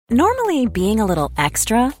Normally, being a little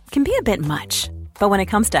extra can be a bit much, but when it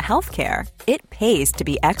comes to healthcare, it pays to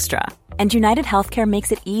be extra. And United Healthcare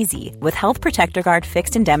makes it easy with Health Protector Guard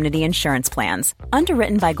fixed indemnity insurance plans.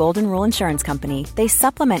 Underwritten by Golden Rule Insurance Company, they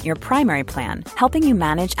supplement your primary plan, helping you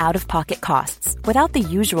manage out-of-pocket costs without the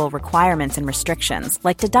usual requirements and restrictions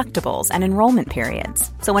like deductibles and enrollment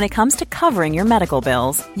periods. So when it comes to covering your medical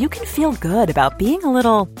bills, you can feel good about being a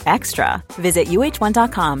little extra. Visit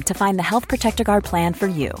UH1.com to find the Health Protector Guard plan for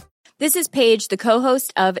you. This is Paige, the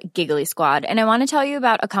co-host of Giggly Squad, and I want to tell you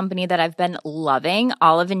about a company that I've been loving,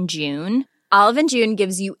 Olive & June. Olive & June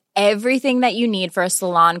gives you everything that you need for a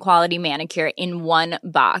salon-quality manicure in one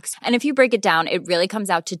box. And if you break it down, it really comes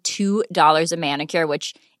out to $2 a manicure,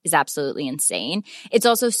 which is absolutely insane. It's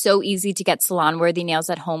also so easy to get salon-worthy nails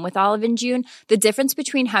at home with Olive & June. The difference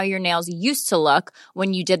between how your nails used to look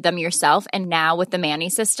when you did them yourself and now with the Mani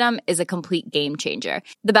system is a complete game changer.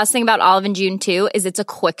 The best thing about Olive & June, too, is it's a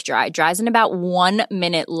quick dry. Dries in about 1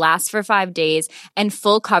 minute, lasts for 5 days, and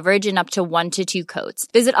full coverage in up to 1 to 2 coats.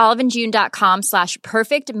 Visit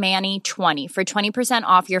oliveandjune.com/perfectmani20 for 20%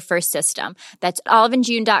 off your first system. That's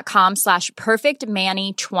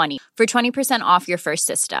oliveandjune.com/perfectmani20 for 20% off your first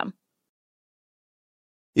system.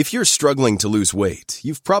 If you're struggling to lose weight,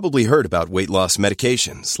 you've probably heard about weight loss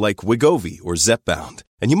medications like Wegovy or Zepbound,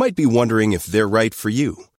 and you might be wondering if they're right for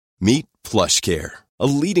you. Meet PlushCare, a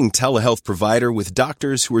leading telehealth provider with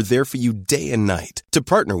doctors who are there for you day and night to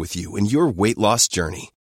partner with you in your weight loss journey.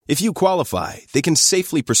 If you qualify, they can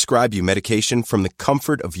safely prescribe you medication from the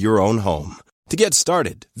comfort of your own home. To get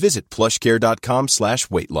started, visit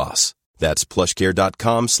plushcare.com/weightloss. That's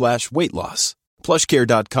plushcare.com/weightloss.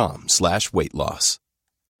 plushcare.com/weightloss.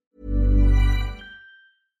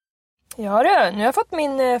 Ja du, nu har jag fått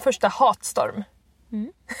min första hatstorm.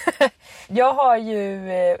 Jag har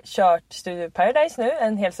ju kört Studio Paradise nu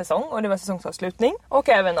en hel säsong och det var säsongsavslutning och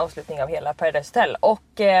även avslutning av hela Paradise Hotel och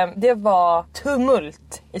det var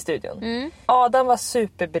tumult i studion. Adam var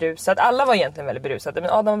superberusad, alla var egentligen väldigt berusade, men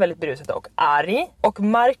Adam var väldigt berusad och arg, och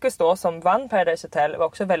Marcus då som vann Paradise Hotel var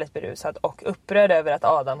också väldigt berusad och upprörd över att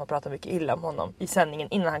Adam har pratat mycket illa om honom i sändningen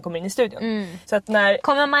innan han kommer in i studion. Så att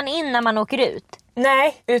Kommer man in när man åker ut?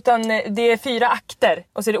 Nej, utan det är 4 akter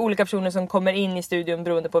och så är det olika personer som kommer in i studion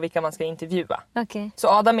beroende på vilka man ska intervjua. Så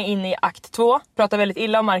Adam är inne i akt 2, pratar väldigt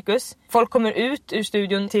illa om Marcus. Folk kommer ut ur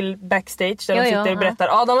studion till backstage där de sitter och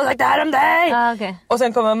berättar Adam har sagt det här om dig! Och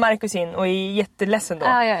sen kommer Marcus in och är jätteledsen då.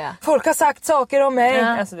 Folk har sagt saker om mig.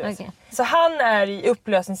 Alltså, du vet. Så han är i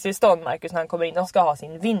upplösningstillstånd, Marcus, när han kommer in och ska ha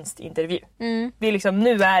sin vinstintervju. Det är liksom,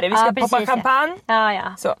 nu är det, vi ska poppa champagne.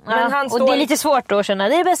 Så. Men han står... Och det är lite svårt då att känna,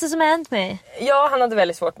 det är det bästa som har hänt mig. Ja, han hade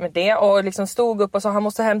väldigt svårt med det och liksom stod upp och sa han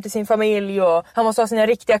måste hem till sin familj och han måste ha sina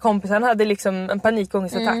riktiga kompisar. Han hade liksom en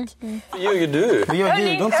panikångestattack. Ljuger du?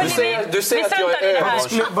 Du säger att jag är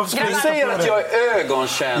ögontjänare. Du säger att jag är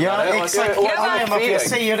ögontjänare. Ja, exakt. Jag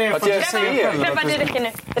säger det för att jag säger själv. Det räcker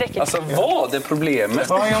nu. Det räcker. Alltså, vad är problemet?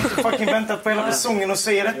 Ja, jag har inte fucking väntat på hela säsongen och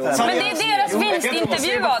säger detta. Men det är deras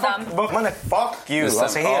vinstintervju, Adam. Man är fuck you.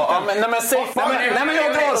 Alltså helt. Nej, men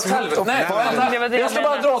jag drar åt helvete. Nej, vänta. Jag ska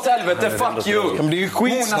bara dra åt helvete. Fuck you. Men det är ju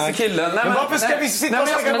skitsnack. Killen. Men varför ska vi sitta och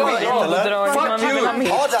snacka skit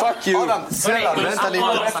eller? Fuck you. Adam, snälla, vänta lite.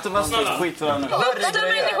 Skit varandra. Vuxna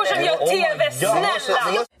människor som gör TV, snälla.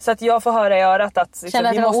 Så att jag får höra i örat att liksom,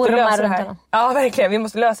 vi måste lösa det här. Ja, verkligen. Vi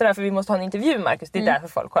måste lösa det här för vi måste ha en intervju, Marcus. Det är därför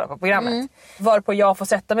folk kollar på programmet. Varpå jag får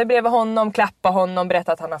sätta mig bredvid honom, klappa honom,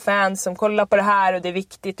 berätta att han har fans som kollar på det här och det är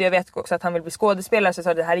viktigt. Och jag vet också att han vill bli skådespelare, så jag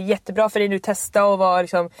sa det här är jättebra för dig nu, testa och vara,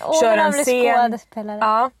 liksom, köra en scen.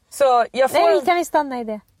 Ja. Så jag får... Nej, kan vi stanna i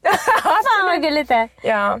det? Fan vad gulligt det.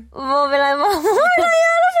 Ja. Vad vill han göra för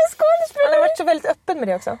skådespelare? Han har varit så väldigt öppen med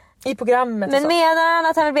det också. I programmet. Men menar han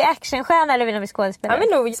att han vill bli actionstjärna eller vill han bli skådespelare? Han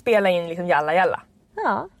vill nog spela in liksom jalla.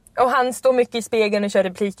 Ja. Och han står mycket i spegeln och kör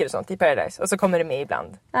repliker och sånt i Paradise. Och så kommer det med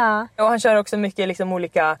ibland. Ja. Och han kör också mycket liksom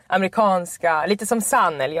olika amerikanska, lite som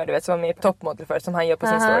Sanel gör, du vet, som var med på Topmodel förut, som han gör på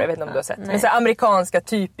sin story, jag vet inte om du har sett. Men så amerikanska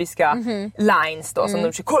typiska lines då, som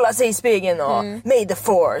de kör, kolla sig i spegeln och may the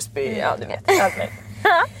force be, ja du vet, allt med.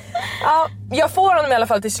 Ja, jag får honom i alla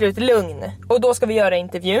fall till slut lugn. Och då ska vi göra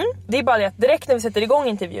intervjun. Det är bara det att direkt när vi sätter igång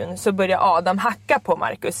intervjun så börjar Adam hacka på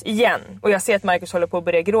Marcus igen. Och jag ser att Marcus håller på att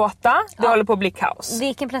börja gråta. Det håller på att bli kaos.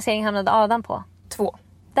 Vilken placering hamnade Adam på? 2.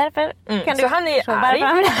 Därför kan så han är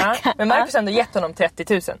arg. Men Marcus har ändå gett honom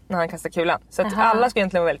 30 000 när han kastar kulan. Så att alla ska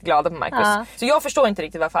egentligen vara väldigt glada på Marcus. Så jag förstår inte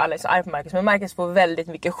riktigt varför alla är så arga på Marcus. Men Marcus får väldigt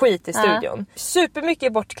mycket skit i studion. Supermycket är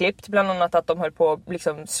bortklippt. Bland annat att de höll på att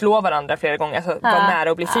liksom slå varandra flera gånger. Alltså var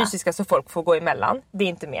nära att bli fysiska så folk får gå emellan. Det är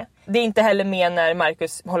inte med. Det är inte heller med när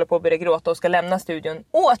Marcus håller på att börja gråta och ska lämna studion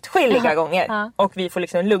åtskilliga gånger. Och vi får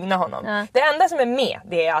liksom lugna honom. Det enda som är med,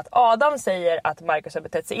 det är att Adam säger att Marcus har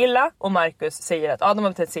betett sig illa. Och Marcus säger att Adam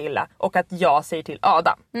har betett sig illa. Och att jag säger till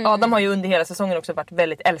Adam. Adam har ju under hela säsongen också varit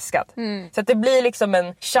väldigt älskad. Så att det blir liksom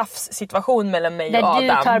en tjafs-situation mellan mig och Adam.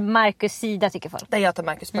 Där du tar Marcus sida, tycker folk. Där jag tar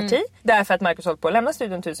Marcus parti. Därför att Marcus håller på att lämna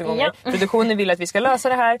studion 1000 gånger. Produktionen vill att vi ska lösa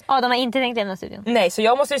det här. Adam har inte tänkt lämna studion. Nej, så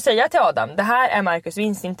jag måste ju säga till Adam. Det här är Marcus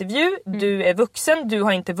vinstintervju. Du är vuxen, du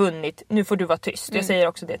har inte vunnit. Nu får du vara tyst. Jag säger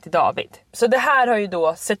också det till David. Så det här har ju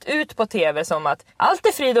då sett ut på tv som att allt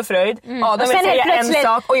är frid och fröjd. Adam vill säga en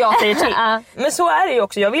sak och jag säger till. Men så är det ju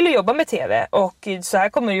också. Jag vill ju jobba med tv. Och så här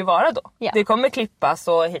kommer det ju vara då. Det kommer klippas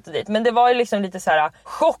och hit och dit. Men det var ju liksom lite så här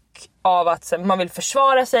chock av att man vill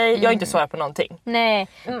försvara sig. Jag har inte svarat på någonting. Nej,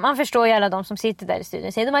 man förstår ju alla de som sitter där i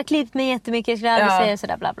studion. Säger de har klippt mig jättemycket, skulle aldrig säga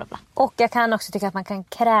sådär bla bla bla. Och jag kan också tycka att man kan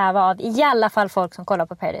kräva av i alla fall folk som kollar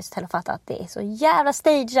på Paradise Hotel och fatta att det är så jävla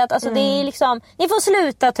stageat. Alltså det är liksom, ni får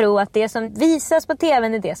sluta tro att det som visas på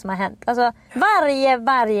tvn är det som har hänt. Alltså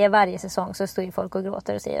varje säsong så står ju folk och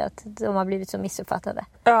gråter och säger att de har blivit så missuppfattade.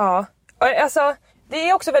 Ja, alltså det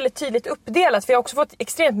är också väldigt tydligt uppdelat. För jag har också fått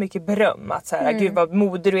extremt mycket beröm. Att så här, gud vad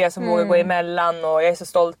modig du är som vågar gå emellan. Och jag är så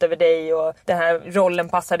stolt över dig. Och den här rollen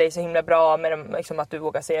passar dig så himla bra. Med liksom, att du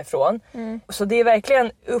vågar säga ifrån. Så det är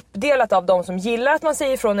verkligen uppdelat av de som gillar att man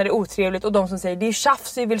säger ifrån när det är otrevligt. Och de som säger det är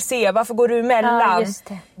tjafs vi vill se. Varför går du emellan? Ja, just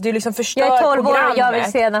det. Du liksom förstör jag är 12 programmet. år, jag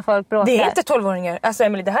vill se när folk bråkar. Det är inte 12-åringar. Alltså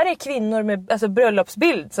Emily, det här är kvinnor med alltså,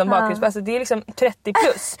 bröllopsbild som bakgrund. Alltså det är liksom 30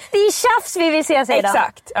 plus. Det är tjafs vi vill se, säger de.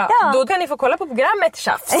 Exakt. Ja. Då kan ni få kolla på programmet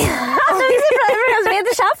Tjafs. Alltså vi ser på program som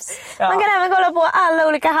heter Tjafs. Man kan även kolla på alla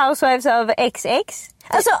olika Housewives of XX.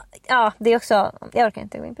 Alltså, ja, det är också... Jag orkar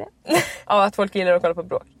inte gå in på det. Ja, att folk gillar att kolla på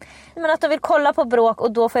bråk. Men att de vill kolla på bråk,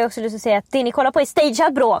 och då får jag också lust att säga att det ni kollar på är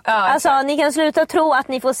stageat bråk. Ja, alltså, ni kan sluta tro att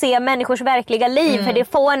ni får se människors verkliga liv, för det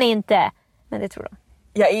får ni inte. Men det tror de.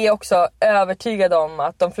 Jag är också övertygad om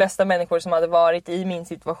att de flesta människor som hade varit i min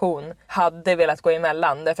situation hade velat gå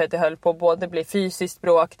emellan. Därför att det höll på att både bli fysiskt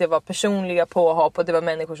bråk, det var personliga påhopp och det var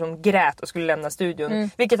människor som grät och skulle lämna studion.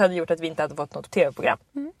 Vilket hade gjort att vi inte hade fått något tv-program.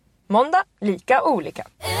 Måndag, lika olika.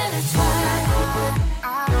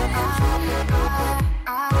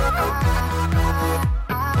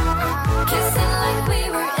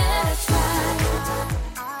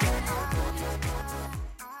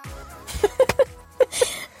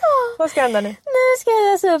 Vad ska hända nu? Nu ska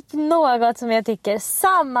jag läsa upp något som jag tycker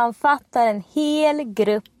sammanfattar en hel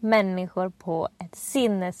grupp människor på ett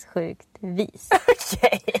sinnessjukt vis.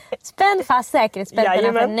 Okej. Spänn fast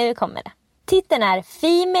säkerhetsbältena för nu kommer det. Titeln är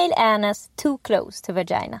Female Anus Too Close to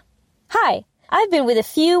Vagina. Hi, I've been with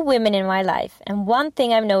a few women in my life, and one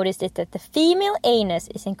thing I've noticed is that the female anus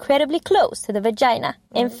is incredibly close to the vagina.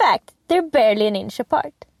 In fact, they're barely an inch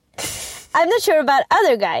apart. I'm not sure about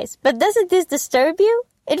other guys, but doesn't this disturb you?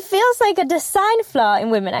 It feels like a design flaw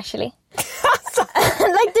in women, actually.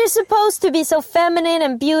 Like they're supposed to be so feminine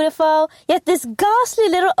and beautiful, yet this ghastly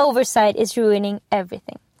little oversight is ruining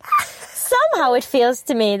everything. Somehow it feels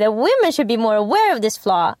to me that women should be more aware of this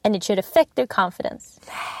flaw, and it should affect their confidence.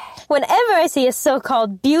 Whenever I see a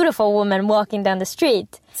so-called beautiful woman walking down the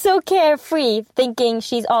street, so carefree, thinking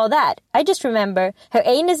she's all that, I just remember her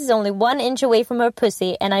anus is only 1 inch away from her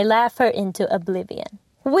pussy, and I laugh her into oblivion.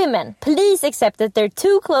 Women, please accept that they're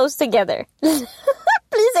too close together.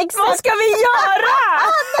 Please accept. Vad ska vi göra?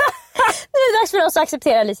 Nu är det dags för oss att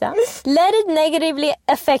acceptera, Lisa. Let it negatively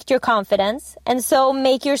affect your confidence, and so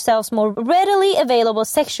make yourselves more readily available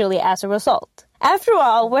sexually as a result. After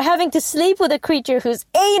all, we're having to sleep with a creature whose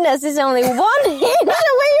anus is only 1 inch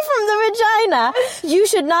away from the vagina. You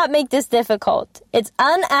should not make this difficult. It's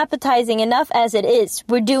unappetizing enough as it is.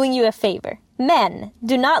 We're doing you a favor. Men,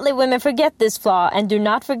 do not let women forget this flaw, and do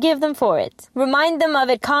not forgive them for it. Remind them of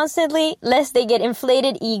it constantly, lest they get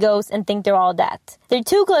inflated egos and think they're all that. They're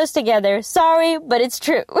too close together. Sorry, but it's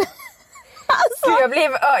true. Alltså.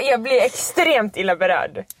 Jag blir extremt illa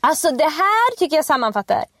berörd. Alltså det här tycker jag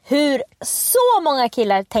sammanfattar hur så många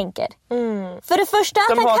killar tänker. För det första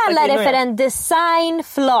att han kallar det för en design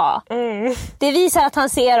flaw. Det visar att han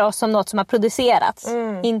ser oss som något som har producerats.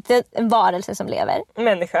 Inte en varelse som lever.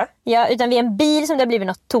 Människa. Ja, utan vi är en bil som det har blivit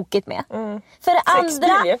något tokigt med. För det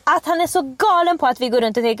andra, att han är så galen på att vi går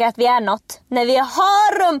runt och tycker att vi är något. När vi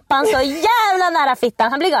har rumpan så jävla nära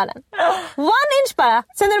fittan. Han blir galen. 1 inch bara.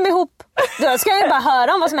 Sen är de ihop. Då ska jag ju bara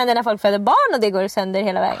höra om vad som händer när folk föder barn och det går sönder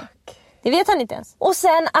hela vägen. Det vet han inte ens. Och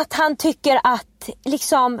sen att han tycker att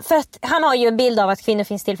liksom, för att han har ju en bild av att kvinnor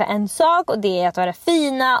finns till för en sak och det är att vara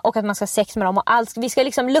fina och att man ska ha sex med dem och allt. Vi ska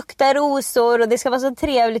liksom lukta rosor och det ska vara så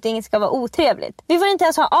trevligt och inget ska vara otrevligt. Vi får inte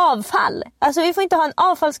ens ha avfall. Alltså vi får inte ha en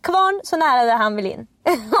avfallskvarn så nära där han vill in.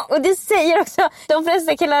 Och det säger också de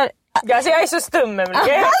flesta killar. Alltså jag är så stum. Jag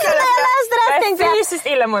är fysiskt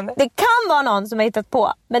illamående. Det kan vara någon som har hittat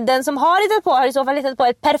på. Men den som har hittat på har i så fall hittat på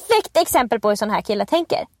ett perfekt exempel på hur sån här killar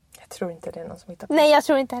tänker. Jag tror inte det är någon som hittar på. Nej, jag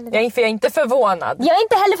tror inte heller det. Jag är inte förvånad. Jag är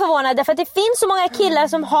inte heller förvånad därför att det finns så många killar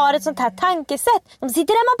som har ett sånt här tankesätt. De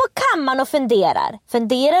sitter hemma på kammaren och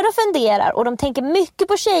funderar och de tänker mycket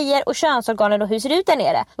på tjejer och könsorganen och hur ser det ut där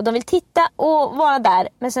nere. Och de vill titta och vara där.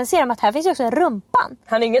 Men sen ser de att här finns ju också rumpan.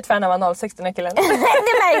 Han är inget fan av analsex, den här killen. Det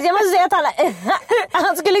märks, jag måste säga att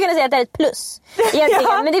han skulle kunna säga att det är ett plus.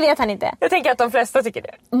 Ja. Men det vet han inte. Jag tänker att de flesta tycker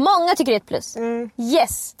det. Många tycker det är ett plus.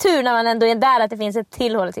 Yes, tur när man ändå är där att det finns ett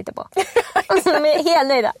till hål att titta på. Och så de är helt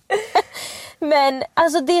nöjda. Men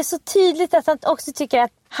alltså det är så tydligt att han också tycker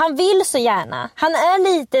att han vill så gärna. Han är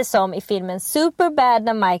lite som i filmen Superbad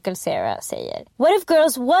när Michael Cera säger: What if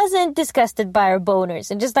girls wasn't disgusted by our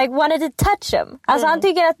boners and just like wanted to touch them? Alltså han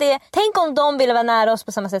tycker att det, tänk om de ville vara nära oss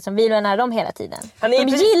på samma sätt som vi vill vara nära dem hela tiden. De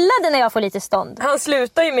gillade när jag får lite stånd. Han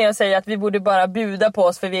slutar ju med att säga att vi borde bara bjuda på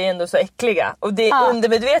oss för vi är ändå så äckliga. Och det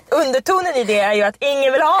undertonen i det är ju att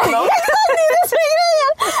ingen vill ha honom.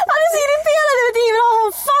 Han är så irriterad över att ingen vill ha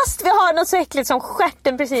honom fast vi har något så äckligt som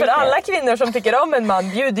stjärten precis. För alla kvinnor som tycker om en man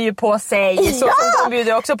bjuder ju på sig. Så som de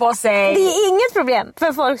bjuder också på sig. Det är inget problem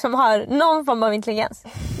för folk som har någon form av intelligens.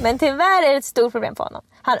 Men tyvärr är det ett stort problem för honom.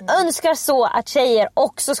 Han önskar så att tjejer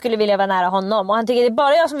också skulle vilja vara nära honom. Och han tycker det är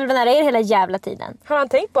bara jag som vill vara nära er hela jävla tiden. Har han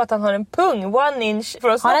tänkt på att han har en pung 1 inch för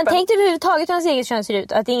att har han tänkt överhuvudtaget hur hans eget kön ser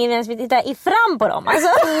ut? Och att ingen ens vill titta fram på dem? Alltså.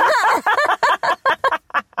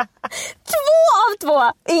 2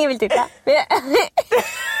 av 2. Ingen vill titta.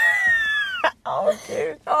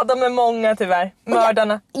 Gud. Ja, de är många tyvärr.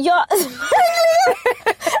 Mördarna. Ja.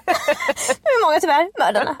 De är många tyvärr.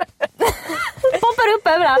 Mördarna. Poppar upp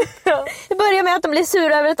överallt. Det börjar med att de blir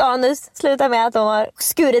sura över ett anus. Slutar med att de har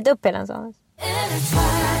skurit upp hela ens anus.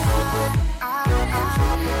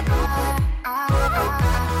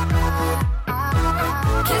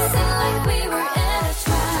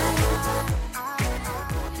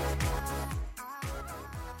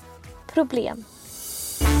 Problem.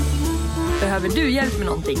 Behöver du hjälp med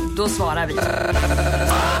någonting? Då svarar vi.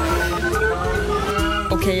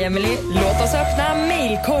 Okej, Emily, låt oss öppna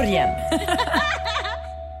mailkorgen.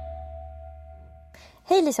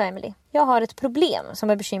 Hej Lisa och Emily. Jag har ett problem som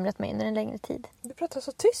har bekymrat mig under en längre tid. Du pratar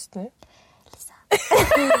så tyst nu. Lisa.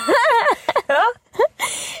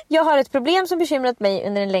 Jag har ett problem som bekymrat mig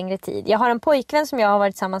under en längre tid. Jag har en pojkvän som jag har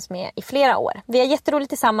varit tillsammans med i flera år. Vi är jätteroligt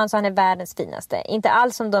tillsammans och han är världens finaste. Inte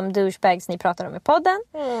alls som de douchebags ni pratar om i podden.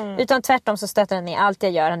 Utan tvärtom så stöter han i allt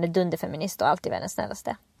jag gör. Han är dunderfeminist och alltid världens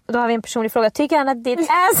snällaste. Och då har vi en personlig fråga. Tycker han att ditt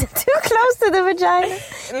ass is too close to the vagina?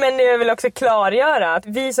 Men jag vill också klargöra att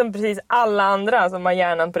vi som precis alla andra som har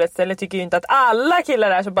hjärnan på rätt ställe tycker ju inte att alla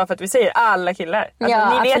killar är så bara för att vi säger alla killar. Alltså,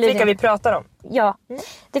 ja, ni vet vilka vi pratar om. Ja,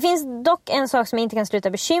 det finns dock en sak som jag inte kan sluta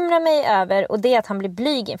bekymra mig över och det är att han blir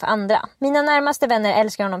blyg inför andra. Mina närmaste vänner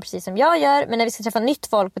älskar honom precis som jag gör, men när vi ska träffa nytt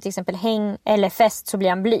folk på till exempel häng eller fest så blir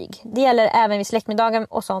han blyg. Det gäller även vid släktmiddagar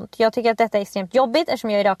och sånt. Jag tycker att detta är extremt jobbigt eftersom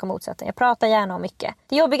jag är raka motsatsen. Jag pratar gärna om mycket.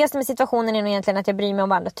 Det jobbigaste med situationen är nog egentligen att jag bryr mig om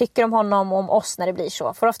vad andra tycker om honom och om oss när det blir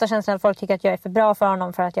så. För ofta känslan att folk tycker att jag är för bra för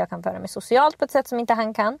honom för att jag kan föra mig socialt på ett sätt som inte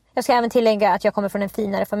han kan. Jag ska även tillägga att jag kommer från en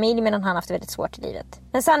finare familj medan han haft det väldigt svårt i livet.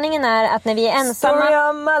 Men sanningen är att när vi är ensamma... Story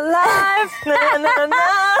of my life.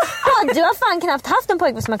 Du har fan knappt haft en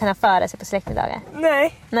pojkvän som man kan föra sig på släktmiddagar.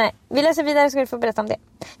 Nej, vi läser vidare så ska du få berätta om det.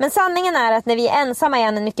 Men sanningen är att när vi är ensamma är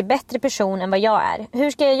han en mycket bättre person än vad jag är.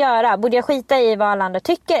 Hur ska jag göra? Borde jag skita i vad alla andra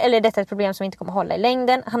tycker eller är detta ett problem som inte kommer hålla i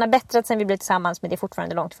längden? Han har bättrat sen vi blev tillsammans men det är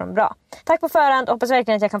fortfarande långt ifrån bra. Tack på förhand och hoppas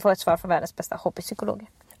verkligen att jag kan få ett svar från världens bästa hobbypsykolog.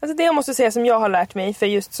 Alltså det jag måste säga som jag har lärt mig, för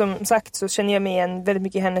just som sagt så känner jag mig igen väldigt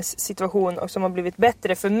mycket i hennes situation och som har blivit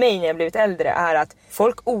bättre för mig när jag blivit äldre, är att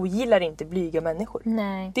folk ogillar inte blyga människor.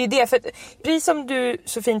 Nej. Det är det, för att, precis som du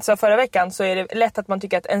så fint sa förra veckan, så är det lätt att man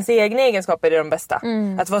tycker att ens egna egenskaper är de bästa.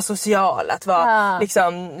 Att vara social, att vara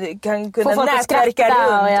liksom, kan kunna nätverka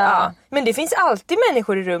runt. Ja. Men det finns alltid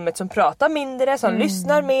människor i rummet som pratar mindre, som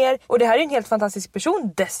lyssnar mer, och det här är en helt fantastisk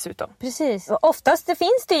person dessutom. Precis. Och oftast det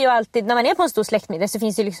finns det ju alltid, när man är på en stor släktmiddag så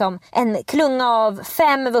finns det liksom en klunga av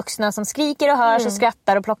 5 vuxna som skriker och hörs och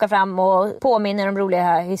skrattar och plockar fram och påminner om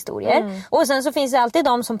roliga historier. Och sen så finns det alltid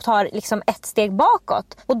de som tar liksom ett steg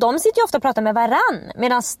bakåt. Och de sitter ju ofta och pratar med varann.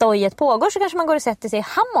 Medan stojet pågår så kanske man går och sätter sig i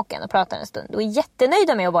hammocken och pratar en stund. Och är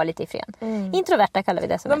jättenöjda med att vara lite i fred. Introverta kallar vi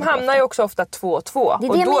det. De hamnar ju också ofta 2-2.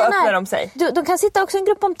 Och då öppnar de sig. De kan sitta också i en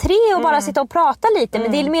grupp om 3 och bara sitta och prata lite.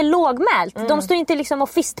 Men det är mer lågmält. De står inte liksom och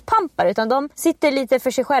fistpampar, utan de sitter lite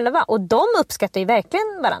för sig själva. Och de uppskattar ju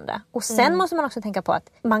verkligen varandra. Och sen måste man också tänka på att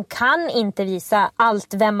man kan inte visa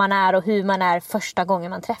allt vem man är och hur man är första gången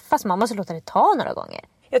man träffas. Man måste låta det ta några gånger.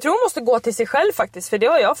 Jag tror hon måste gå till sig själv faktiskt, för det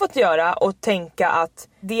har jag fått göra, och tänka att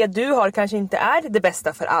det du har kanske inte är det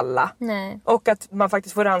bästa för alla. Nej. Och att man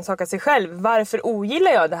faktiskt får rannsaka sig själv. Varför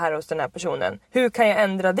ogillar jag det här hos den här personen? Hur kan jag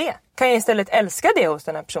ändra det? Kan jag istället älska det hos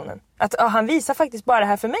den här personen? Att han visar faktiskt bara det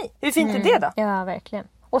här för mig. Hur fint är det då? Ja, verkligen.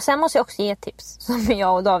 Och sen måste jag också ge ett tips som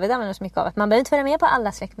jag och David använder så mycket av. Att man behöver inte vara med på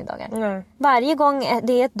alla släktmiddagar. Varje gång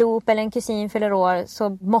det är ett dop eller en kusin fyller år,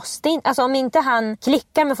 så måste inte, alltså om inte han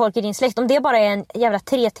klickar med folk i din släkt, om det bara är en jävla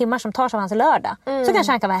 3 timmar som tar sig av hans lördag, så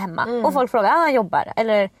kanske han kan vara hemma. Och folk frågar, han jobbar.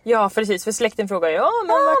 Eller, ja, precis. För släkten frågar, men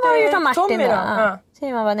vad har du gjort av Martin Tommy då? Ja.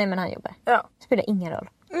 Säger man bara, nej men han jobbar. Ja. Det spelar ingen roll.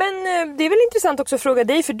 Men det är väl intressant också att fråga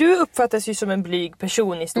dig, för du uppfattas ju som en blyg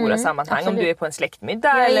person i stora sammanhang. Absolut. Om du är på en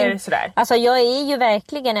släktmiddag eller sådär. Alltså jag är ju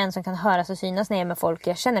verkligen en som kan höras och synas när jag är med folk.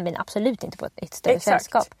 Jag känner mig absolut inte på ett större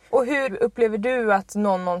sällskap. Och hur upplever du att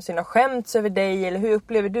någon någonsin har skämts över dig, eller hur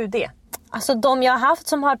upplever du det? Alltså de jag har haft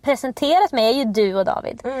som har presenterat mig är ju du och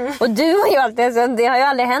David. Och du har ju alltid, alltså, det har ju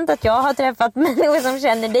aldrig hänt att jag har träffat människor som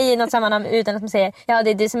känner dig i något sammanhang utan att de säger, ja det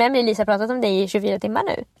är du som Emelie Lisa pratat om dig i 24 timmar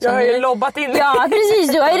nu. Jag har ju lobbat in. Ja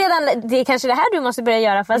precis, du har ju redan, det är kanske det här du måste börja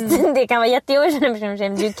göra, fast det kan vara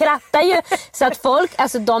jättejobbigt. Du krattar ju så att folk,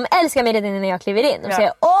 alltså de älskar mig redan när jag kliver in. De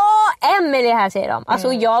säger, Emelie här, säger de.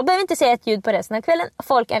 Alltså jag behöver inte säga ett ljud på resten av kvällen,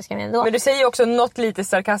 folk älskar mig ändå. Men du säger ju också något lite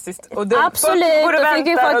sarkastiskt. Och absolut, och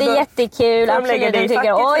tycker folk det är jättekul. Absolut, de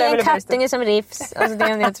tycker, en kattunge som rifs. Alltså det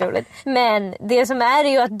är otroligt. Men det som är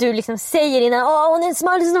ju att du liksom säger innan, hon är den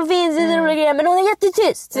smartaste som finns, men hon är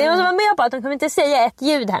jättetyst. Så jag måste vara med på att hon kommer inte säga ett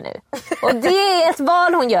ljud här nu. Och det är ett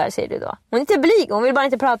val hon gör, säger du då. Hon är inte blyg, hon vill bara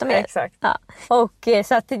inte prata med Exakt. Ja. Och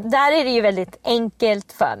så att där är det ju väldigt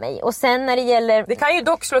enkelt för mig. Och sen när det gäller... Det kan ju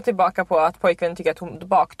dock slå tillbaka på att pojkvännen tycker att hon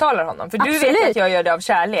baktalar honom. För du vet att jag gör det av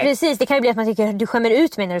kärlek. Precis, det kan ju bli att man tycker att du skämmer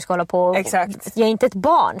ut mig när du ska hålla på. Exakt. Jag är inte ett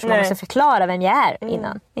barn som man måste förklara vem jag är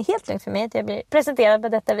innan. Det är helt lugnt för mig att jag blir presenterad på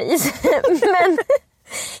detta vis.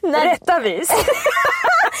 Men... Rätta vis.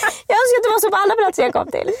 Jag önskar att det var så på alla platser jag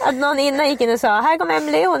kom till. Att någon innan gick in och sa, här kommer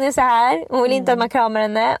Emelie, hon är så här. Hon vill inte att man kramar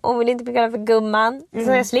henne. Hon vill inte bli kallad för gumman.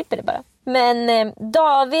 Så jag slipper det bara. Men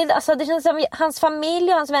David, alltså det känns som hans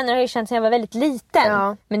familj och hans vänner har ju känt sedan jag var väldigt liten.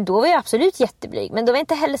 Ja. Men då var jag absolut jätteblyg. Men då var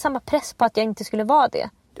inte heller samma press på att jag inte skulle vara det.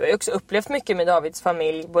 Du har ju också upplevt mycket med Davids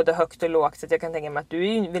familj, både högt och lågt. Så att jag kan tänka mig att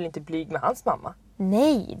du är väl inte blyg med hans mamma?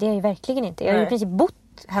 Nej, det är jag ju verkligen inte. Jag har ju i princip bott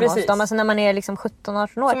hemma hos dem, alltså när man är liksom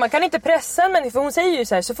 17-18 år. Så man kan inte pressa en människa, för hon säger ju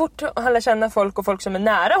så här, så fort han lär känna folk och folk som är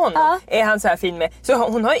nära honom är han så här fin med. Så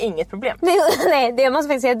hon har ju inget problem. Nej, det jag måste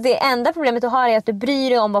faktiskt säga att det enda problemet du har är att du bryr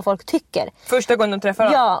dig om vad folk tycker. Första gången de träffar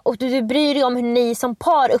dem. Ja, och du bryr dig om hur ni som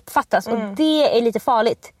par uppfattas. Och det är lite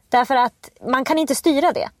farligt. Därför att man kan inte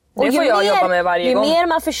styra det. Och det får jag jobba med varje gång. Ju mer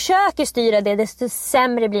man försöker styra det, desto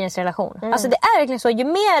sämre blir ens relation. Alltså det är verkligen så. Ju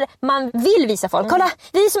mer man vill visa folk. Kolla,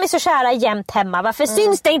 vi som är så kära jämt hemma. Varför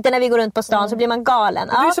syns det inte när vi går runt på stan? Så blir man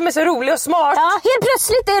galen. Du som är så rolig och smart. Ja, helt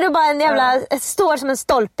plötsligt är du bara en jävla står som en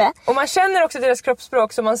stolpe. Och man känner också deras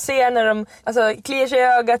kroppsspråk. Så man ser när de kliar sig i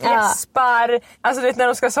ögat, gäspar. Alltså när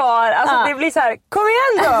de ska svara. Alltså det blir så här, kom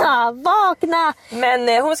igen då. Ja, vakna.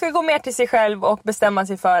 Men hon ska gå mer till sig själv och bestämma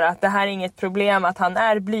sig för att det här är inget problem. Att han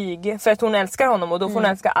är blyg. För att hon älskar honom och då får hon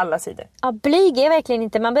älska alla sidor. Ja, blyg är verkligen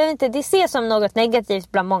inte, man behöver inte, det ses som något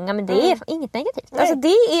negativt bland många, men det är inget negativt. Nej. Alltså det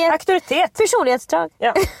är auktoritet, personlighetsdrag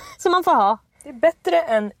som man får ha. Det är bättre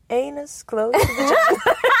än anus close to the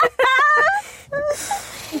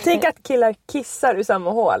Tänk att killar kissar ur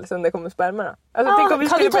samma hål som det kommer spermarna. Alltså, tänk om vi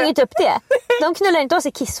har du tagit upp det? De knullar inte oss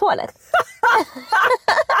i kisshålet.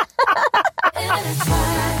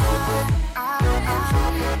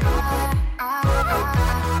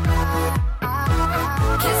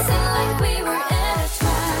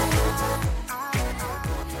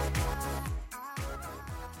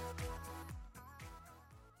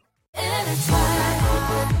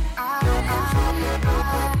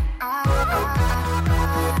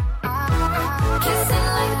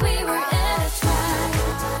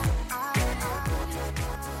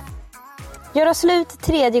 Göra slut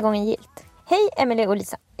 3:e gången gilt. Hej Emelie och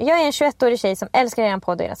Lisa. Jag är en 21-årig tjej som älskar era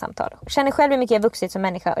podd och era samtal. Känner själv hur mycket jag vuxit som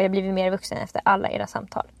människa och jag har blivit mer vuxen efter alla era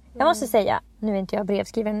samtal. Jag måste säga, nu är inte jag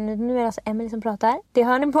brevskrivaren, nu är det alltså Emelie som pratar. Det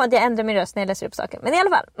hör ni på att jag ändrar min röst när jag läser upp saker. Men i alla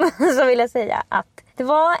fall så vill jag säga att det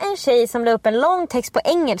var en tjej som la upp en lång text på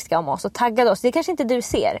engelska om oss och taggade oss. Det kanske inte du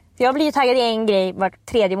ser. För jag blir ju taggad i en grej var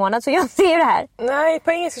 3:e månad så jag ser det här. Nej,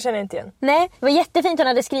 på engelska känner jag inte igen. Nej, det var jättefint. Hon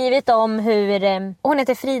hade skrivit om hur... hon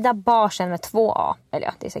heter Frida Barsen med 2A. Eller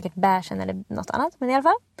ja, det är säkert Bärsen eller något annat. Men i alla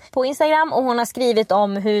fall. På Instagram. Och hon har skrivit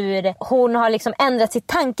om hur hon har liksom ändrat sitt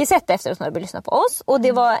tankesätt efter att hon hade börjat lyssna på oss. Och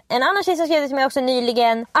det var en annan tjej som skrev till mig också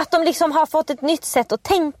nyligen. Att de liksom har fått ett nytt sätt att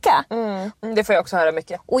tänka. Det får jag också höra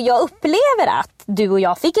mycket. Och jag upplever att du och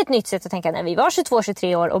jag fick ett nytt sätt att tänka när vi var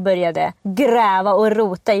 22-23 år och började gräva och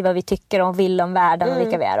rota i vad vi tycker och vill om världen och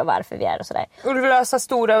vilka vi är och varför vi är och sådär. Och lösa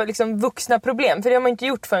stora liksom, vuxna problem. För det har man inte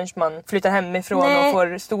gjort förrän man flyttar hemifrån och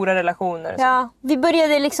får stora relationer. Och så. Ja, vi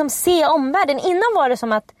började liksom se omvärlden. Innan var det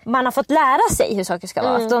som att man har fått lära sig hur saker ska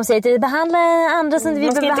vara. För de säger att vi behandlar andra som vi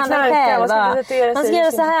behöver behandla själva. Man ska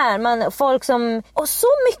göra så här. Folk som... Och så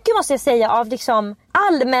mycket måste jag säga av liksom...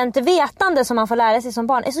 allmänt vetande som man får lära sig som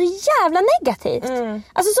barn är så jävla negativt.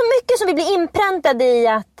 Alltså så mycket som vi blir inpräntade i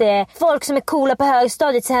att folk som är coola på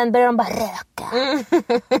högstadiet sen börjar de bara röka.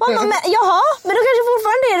 Jaha, men då kanske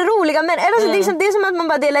fortfarande är det roliga. Men alltså, det är som att man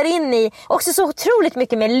bara delar in i också så otroligt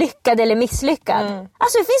mycket mer lyckad eller misslyckad.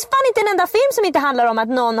 Alltså det finns fan inte en enda film som inte handlar om att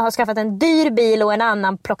någon har skaffat en dyr bil och en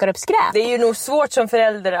annan plockar upp skräp. Det är ju nog svårt som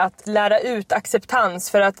förälder att lära ut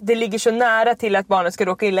acceptans för att det ligger så nära till att barnet ska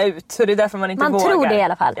råka illa ut. Så det är därför man inte vågar. Tror det i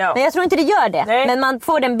alla fall. Ja. Men jag tror inte det gör det. Nej. Men man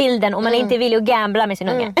får den bilden och man är inte villig att gambla med sin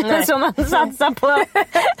unge. Så man satsar på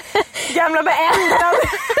gambla med ändan.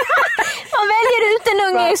 Man väljer ut en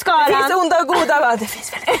unge i skalan. Det finns onda och goda. Det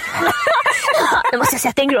finns väl. Nu måste jag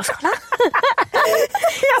sätta en gråskala.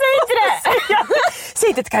 Säg inte det. Säg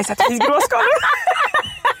inte till Kajsa att det finns gråskalor.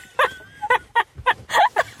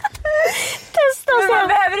 Men man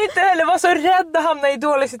behöver inte heller vara så rädd att hamna i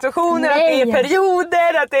dåliga situationer. Nej. Att det är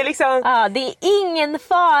perioder, att det är liksom... Ja, det är ingen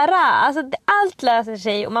fara. Alltså, allt löser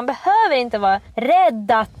sig och man behöver inte vara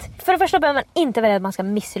rädd att... För det första behöver man inte vara rädd att man ska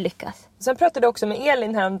misslyckas. Sen pratade jag också med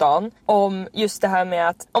Elin häromdagen om just det här med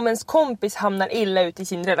att om ens kompis hamnar illa ut i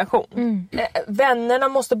sin relation. Vännerna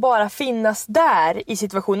måste bara finnas där i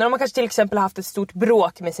situationen. Om man kanske till exempel har haft ett stort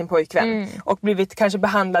bråk med sin pojkvän och blivit kanske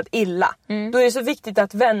behandlad illa. Då är det så viktigt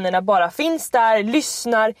att vännerna bara finns där,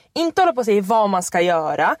 lyssnar, inte håller på att säga vad man ska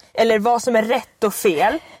göra eller vad som är rätt och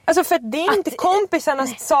fel. Alltså för det är inte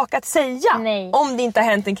kompisarnas sak att säga. Om det inte har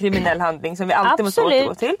hänt en kriminell handling som vi alltid måste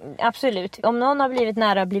återgå till. Absolut. Om någon har blivit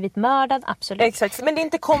nära och blivit mördad, absolut. Exakt, men det är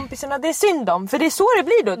inte kompisarna det är synd om. För det är så det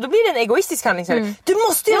blir då. Då blir det en egoistisk handling. Du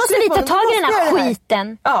måste ta tag i den här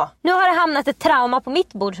skiten. Ja. Nu har det hamnat ett trauma på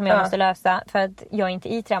mitt bord som jag måste lösa. För att jag är inte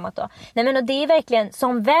i traumat då. Nej men och det är verkligen,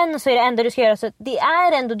 som vän så är det enda du ska göra. Så det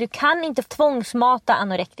är ändå, du kan inte tvångsmata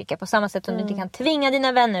anorektiker på samma sätt som du inte kan tvinga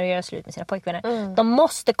dina vänner att göra slut med sina pojkvänner. De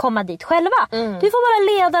måste komma dit själva. Du får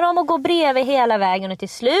bara leda dem och gå bredvid hela vägen. Och till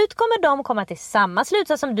slut kommer de komma till samma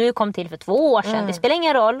slutsats som du kom till för 2 år sedan. Det spelar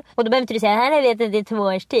ingen roll. Och då behöver inte du säga, här vet det är 2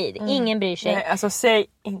 års tid. Ingen bryr sig. Nej, alltså säg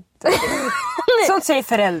inte det. Sånt säger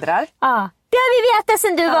föräldrar. Ja. Det har vi vetat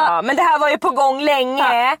sen du var... Ja, men det här var ju på gång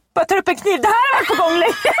länge. Bara ta upp en kniv. Det här har varit på gång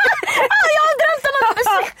länge. Jag har drömt om att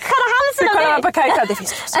skära halsen av dig. Kolla på Kajsa, det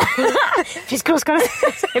finns gråskala. Det finns gråskala.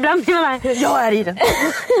 Ibland blir man här. Jag är i den.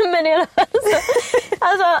 Men det är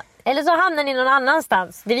alltså... Eller så hamnar ni någon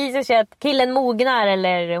annanstans. Det visar sig att killen mognar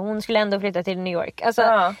eller hon skulle ändå flytta till New York.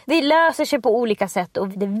 Alltså, det löser sig på olika sätt. Och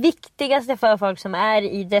det viktigaste för folk som är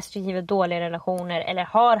i destruktiva dåliga relationer eller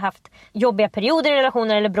har haft jobbiga perioder i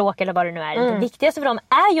relationer eller bråk eller vad det nu är. Det viktigaste för dem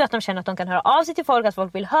är ju att de känner att de kan höra av sig till folk. Att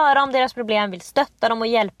folk vill höra om deras problem, vill stötta dem och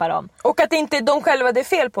hjälpa dem. Och att det inte är de själva det är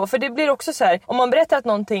fel på. För det blir också så här, om man berättar att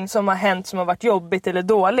någonting som har hänt som har varit jobbigt eller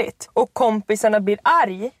dåligt och kompisarna blir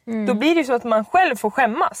arg, då blir det så att man själv får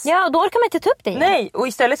skämmas. Ja, och då kan man inte ta upp det. Nej, och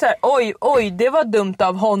istället så här, oj, det var dumt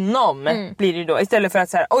av honom, blir det då. Istället för att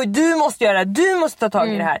så här, oj, du måste göra, du måste ta tag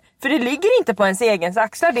i det här. För det ligger inte på ens egen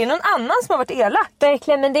axlar, det är någon annan som har varit elak.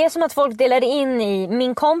 Verkligen, men det är som att folk delar in i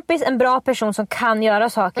min kompis, en bra person som kan göra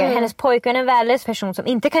saker. Hennes pojkvän en värdelös person som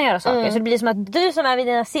inte kan göra saker. Så det blir som att du som är vid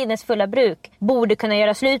dina sinnesfulla bruk borde kunna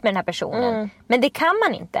göra slut med den här personen. Men det kan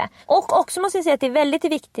man inte. Och också måste jag säga att det är väldigt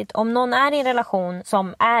viktigt om någon är i en relation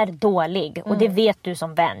som är dålig. Och det vet du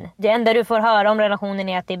som vän. Men det enda du får höra om relationen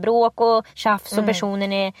är att det är bråk och tjafs och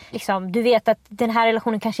personen är liksom, du vet att den här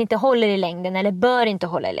relationen kanske inte håller i längden eller bör inte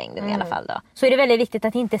hålla i längden i alla fall då. Så är det väldigt viktigt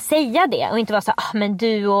att inte säga det och inte vara så men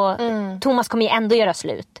du och Thomas kommer ju ändå göra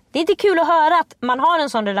slut. Det är inte kul att höra att man har en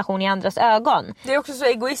sån relation i andras ögon. Det är också så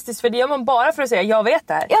egoistiskt för det gör man bara för att säga jag vet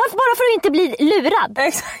det här. Ja, bara för att inte bli lurad.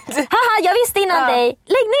 Exakt. Haha, jag visste innan dig.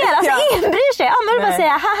 Lägg ner, alltså ingen bryr sig. Ja, men bara säga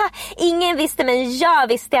haha, ingen visste men jag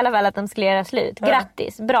visste i alla fall att de skulle göra slut.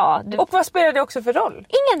 Grattis, bra. Och vad spelar det också för roll?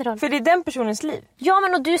 Ingen roll. För det är den personens liv. Ja,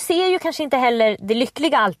 men och du ser ju kanske inte heller det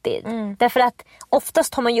lyckliga alltid. Därför att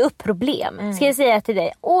oftast tar man ju upp problem. Ska jag säga till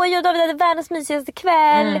dig, jag David hade världens mysigaste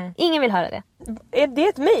kväll. Ingen vill höra det. Är det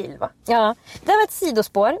ett mejl va? Ja, det var ett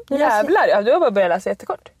sidospår. Jävlar, du har bara börjat läsa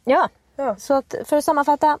jättekort. Ja, så att, för att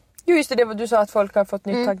sammanfatta. Jo, just det var du sa att folk har fått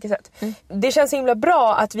nytt tankesätt. Det känns himla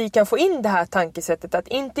bra att vi kan få in det här tankesättet. Att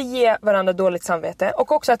inte ge varandra dåligt samvete.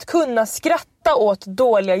 Och också att kunna skratta åt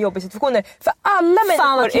dåliga jobbiga situationer. För alla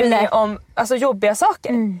människor är med om jobbiga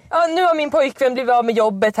saker. Ja, nu har min pojkvän blivit av med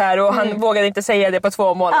jobbet här och han vågade inte säga det på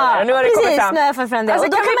 2 månader. Ja, nu har det kommit fram. Nu har jag fått fram det. Alltså,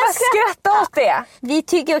 och då kan vi bara skratta åt det. Vi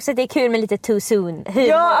tycker också att det är kul med lite too soon humor.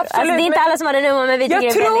 Ja, absolut. Alltså, det är inte alla som har den humor, men vi tycker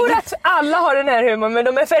jag tror att alla har den här humorn, men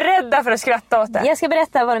de är för rädda för att skratta åt det. Jag ska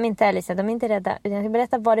berätta vad de inte är, Lisa. De är inte rädda. Jag ska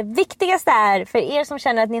berätta vad det viktigaste är för er som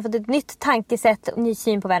känner att ni har fått ett nytt tankesätt och ny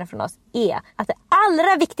syn på världen från oss. Är att det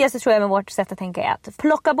allra viktigaste tror jag med vårt sätt att tänka är att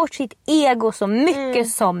plocka bort sitt ego så mycket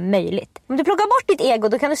som möjligt. Om du plockar bort ditt ego,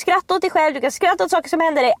 då kan du skratta åt dig själv, du kan skratta åt saker som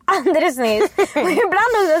händer dig alldeles nyss. Och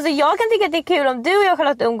ibland också, alltså, jag kan tycka att det är kul om du och jag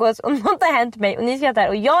Charlotte umgås och något har hänt mig och ni skrattar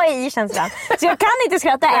och jag är i känslan. Så jag kan inte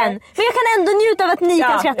skratta än. Men jag kan ändå njuta av att ni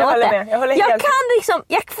kan skratta åt det.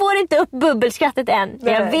 Jag får inte upp bubbelskrattet än.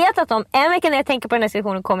 Men jag vet att om en vecka när jag tänker på den här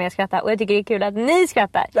situationen kommer jag skratta. Och jag tycker det är kul att ni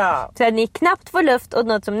skrattar. Ja. Så att ni knappt får luft åt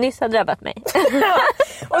något som nyss har drabbat mig.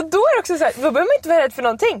 Och då är det också så här, då behöver man inte vara rädd för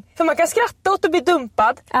någonting. För man kan skratta åt att bli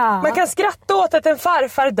dumpad. Man kan skratta åt att en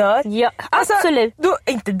farfar dör. Ja, absolut. Då,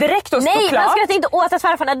 inte direkt och nej, såklart. Man skrattar inte åt att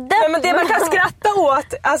farfarna dött. Nej, men det man kan skratta åt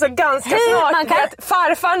ganska snart är att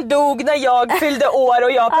farfan dog när jag fyllde år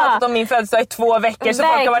och jag har pratat om min födelsedag i 2 veckor så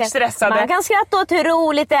folk har varit stressade. Man kan skratta åt hur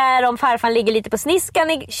roligt det är om farfan ligger lite på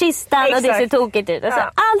sniskan i kistan. Exakt. Och det ser tokigt ut. Alltså,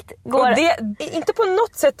 allt går... Och det, inte på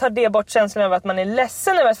något sätt tar det bort känslan av att man är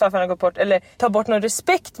ledsen över att farfan har gått bort eller tar bort någon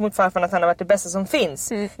respekt mot farfan att han har varit det bästa som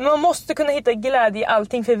finns. Men man måste kunna hitta glädje i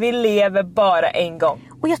allting för vi lever bara en gång.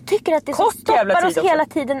 Och jag tycker att det som stoppar oss hela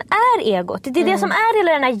tiden är egot. Det är det som är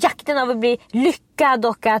hela den här jakten av att bli lyckad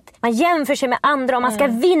och att man jämför sig med andra och man ska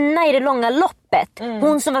vinna i det långa loppet.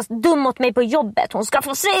 Hon som var dum mot mig på jobbet, hon ska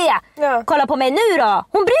få se. Kolla på mig nu då.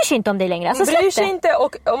 Hon bryr sig inte om dig längre. Alltså, hon bryr sig inte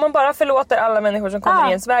och om man bara förlåter alla människor som kommer i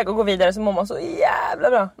ens väg och går vidare så mår man så jävla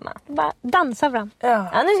bra. Bara dansa fram.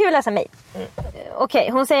 Ja, nu ska vi läsa mig. Okej,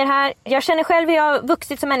 hon säger här: jag känner själv hur jag har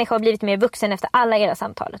vuxit som människa och blivit mer vuxen efter alla era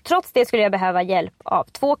samtal. Trots det skulle jag behöva hjälp av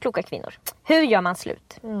 2 kloka kvinnor. Hur gör man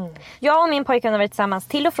slut? Jag och min pojkvän har varit tillsammans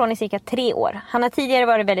till och från i cirka 3 år. Han har tidigare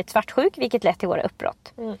varit väldigt svartsjuk, vilket lett till våra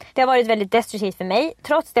uppbrott. Det har varit väldigt destruktivt för mig.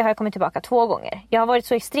 Trots det har jag kommit tillbaka 2 gånger. Jag har varit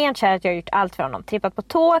så extremt kär att jag har gjort allt för honom. Trippat på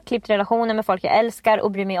tå, klippt relationer med folk jag älskar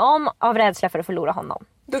och bryr mig om av rädsla för att förlora honom.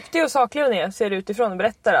 Duktig och saklig hon är, ser utifrån och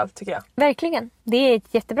berättar allt tycker jag. Verkligen. Det är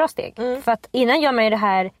ett jättebra steg. För att innan gör man ju det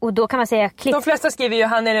här och då kan man säga... De flesta skriver ju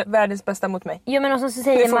han är världens bästa mot mig. Jo, men och så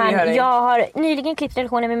säger man jag har nyligen klippt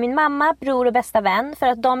relationer med min mamma, bror och bästa vän för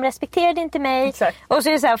att de respekterade inte mig. Exakt. Och så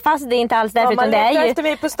är det så här, fast det är inte alls därför utan det är ju... efter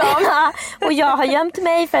mig på stan. Och jag har gömt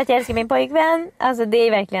mig för att jag älskar min pojkvän. Alltså det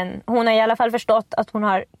är verkligen... Hon har i alla fall förstått att hon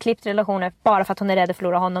har klippt relationer bara för att hon är rädd att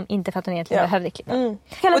förlora honom, inte för att hon egentligen behövde klippa.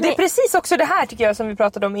 Och det är precis också det här tycker jag som vi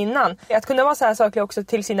pratade om innan. Att kunna vara så här saker också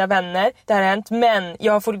till sina vänner. Det här har hänt, men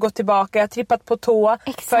jag har fått gått tillbaka, jag har trippat på tå.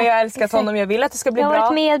 Exakt, för jag älskat honom, jag vill att det ska bli bra. Jag har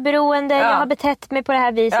varit medberoende, jag har betett mig på det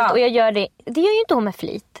här viset och jag gör det. Det gör ju inte hon med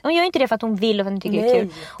flit. Hon gör ju inte det för att hon vill och för att hon tycker det är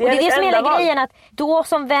kul. Och det är det som är hela grejen, att då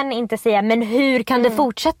som vän inte säga men hur kan det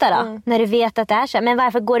fortsätta då? När du vet att det är så. Men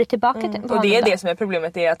varför går det tillbaka till honom? Och det är det som är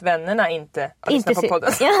problemet, är att vännerna inte lyssnar på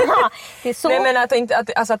podden. Ja, det är så. Nej,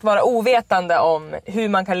 men att vara ovetande om hur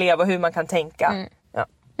man kan leva och hur man kan tänka.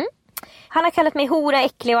 Han har kallat mig hora,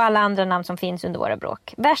 äcklig och alla andra namn som finns under våra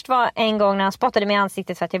bråk. Värst var en gång när han spottade mig i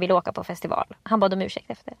ansiktet för att jag ville åka på festival. Han bad om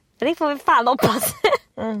ursäkt efter. Det får vi fan hoppas.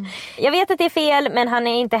 Jag vet att det är fel, men han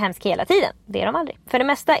är inte hemsk hela tiden. Det är de aldrig. För det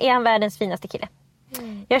mesta är han världens finaste kille.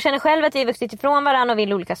 Jag känner själv att vi vuxit ifrån varandra och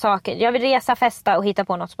vill olika saker. Jag vill resa, festa och hitta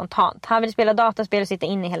på något spontant. Han vill spela dataspel och sitta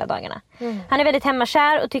inne hela dagarna. Han är väldigt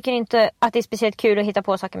hemmakär och tycker inte att det är speciellt kul att hitta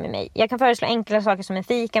på saker med mig. Jag kan föreslå enkla saker som en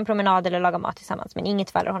fika, en promenad eller laga mat tillsammans. Men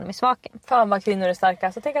inget faller honom i smaken. Fan vad kvinnor är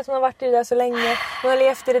starka. Så tänk att hon har varit i det där så länge. Hon har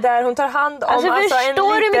levt i det där. Hon tar hand om förstår du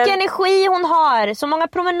hur mycket energi hon har? Så många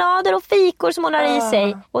promenader och fikor som hon har i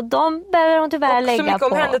sig. Och de behöver hon tyvärr lägga på. Och så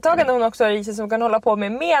mycket omhändertagande hon också har i sig som hon kan hålla på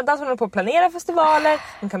med medan hon håller på att planera festivaler.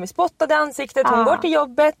 Hon kan bli spottad i ansiktet. Hon går till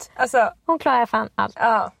jobbet. Alltså, hon klarar fan allt.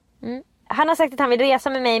 Han har sagt att han vill resa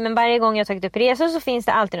med mig, men varje gång jag har tagit upp resor så finns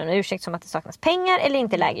det alltid någon ursäkt som att det saknas pengar eller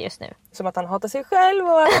inte läge just nu. Som att han hatar sig själv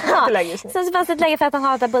och att det inte läge just nu. Sen så fanns det ett läge för att han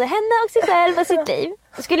hatar både henne och sig själv och sitt liv.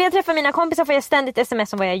 Skulle jag träffa mina kompisar får jag ständigt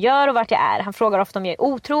sms om vad jag gör och vart jag är. Han frågar ofta om jag är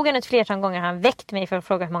otrogen. Ett flertal gånger har han väckt mig för att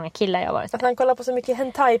fråga hur många killar jag har varit. Att han kollar på så mycket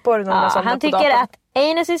hentai på den. Han tycker att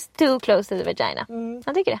anus is too close to the vagina.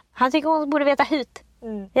 Han tycker det. Han tycker hon borde veta hut.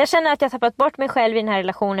 Jag känner att jag har tappat bort mig själv i den här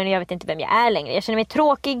relationen och jag vet inte vem jag är längre. Jag känner mig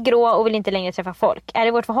tråkig, grå och vill inte längre träffa folk. Är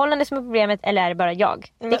det vårt förhållande som är problemet eller är det bara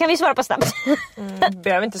jag? Det kan vi svara på snabbt.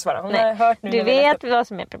 Behöver inte svara. Hon har hört nu. Du vet vad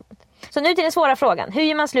som är problemet. Så nu till den svåra frågan. Hur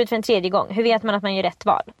gör man slut för en tredje gång? Hur vet man att man gör rätt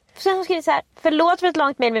val? Sen hon skriver så här: förlåt för ett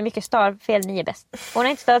långt mejl med mycket stavfel, ni är bäst. Hon har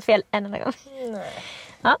inte stavat fel en enda gång. Nej.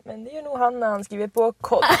 Ja. Men det är ju nog han när han skriver på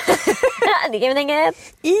kod. Det kan vi tänka.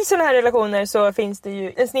 I sådana här relationer så finns det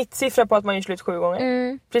ju en snittsiffra på att man gör slut 7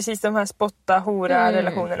 gånger. Precis de här spotta, hora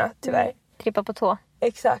relationerna, tyvärr. Trippa på tå.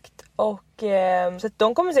 Exakt. Och så att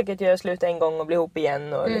de kommer säkert göra slut en gång och bli ihop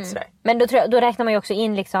igen och lite sådär. Men då räknar man ju också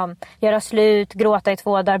in liksom göra slut, gråta i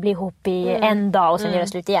 2 dagar, bli ihop i en dag och sen göra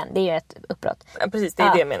slut igen. Det är ju ett uppbrott. Ja, precis, det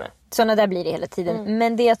är det jag menar. Sådana där blir det hela tiden.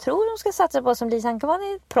 Men det jag tror de ska satsa på, som Lisa Ankerman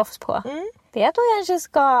är proffs på, det är att hon kanske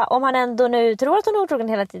ska, om han ändå nu tror att hon är otrogen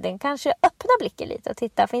hela tiden, kanske öppna blicken lite och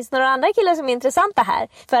titta, finns det några andra killar som är intressanta här?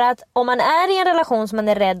 För att om man är i en relation som man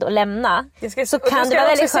är rädd att lämna, så kan det vara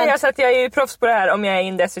väldigt skönt. Jag ska säga att jag är ju proffs på det här om jag är i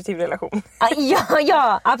en destruktiv relation.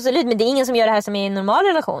 Ja, absolut. Men det är ingen som gör det här som är i en normal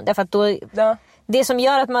relation. Därför att då... Ja. Det som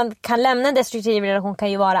gör att man kan lämna en destruktiv relation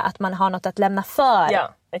kan ju vara att man har något att lämna för. Ja,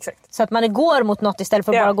 exakt. Så att man går mot något istället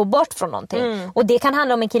för att bara gå bort från någonting. Och det kan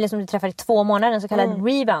handla om en kille som du träffar i 2 månader, en så kallad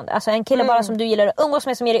rebound. Alltså en kille bara som du gillar att umgås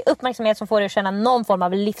med, som ger dig uppmärksamhet, som får dig att känna någon form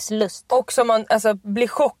av livslust. Och som man blir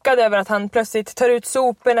chockad över att han plötsligt tar ut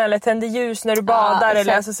soporna eller tänder ljus när du badar.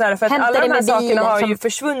 Eller, alltså, så här, för att alla de här sakerna har ju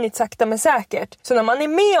försvunnit sakta men säkert. Så när man är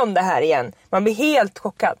med om det här igen, man blir helt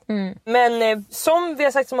chockad. Men som vi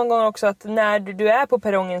har sagt så många gånger också, att när du är på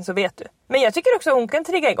perrongen så vet du. Men jag tycker också att hon kan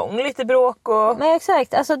trigga igång lite bråk och... Men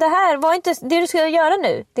exakt, alltså det här var inte det du ska göra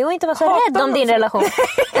nu. Det var inte vara så rädd om din relation.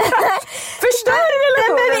 Förstör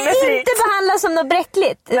relationen. Den behöver inte behandlas som något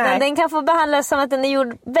bräckligt. Den kan få behandlas som att den är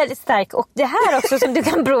gjord väldigt stark. Och det här också som du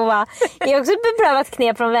kan prova är också ett beprövat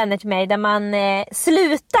knep från vänner till mig, där man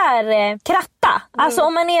slutar kratta. Alltså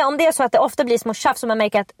om det är så att det ofta blir små tjafs och man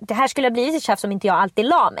märker att det här skulle ha blivit ett tjafs om inte jag alltid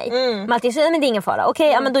la mig. Man alltid säger, men det är ingen fara.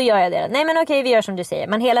 Okej, men då gör jag det. Nej, men okej, vi gör som du säger.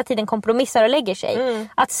 Man hela tiden kompromissar och lägger sig.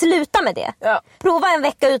 Att sluta med det. Ja. Prova en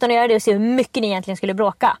vecka utan att göra det och se hur mycket ni egentligen skulle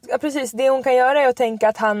bråka. Ja, precis. Det hon kan göra är att tänka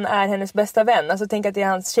att han är hennes bästa vän. Alltså tänka att det är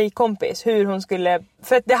hans tjejkompis. Hur hon skulle...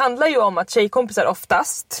 För att det handlar ju om att tjejkompisar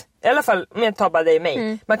oftast... I alla fall om jag tar bara dig och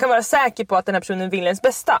mig. Man kan vara säker på att den här personen vill ens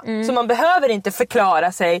bästa. Så man behöver inte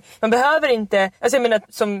förklara sig. Man behöver inte... Alltså jag menar,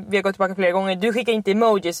 som vi har gått tillbaka flera gånger. Du skickar inte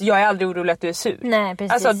emojis. Jag är aldrig orolig att du är sur. Nej,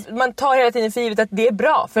 precis. Alltså man tar hela tiden för givet att det är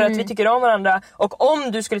bra. För att vi tycker om varandra. Och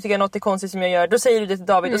om du skulle tycka något är konstigt som jag gör, då säger du det till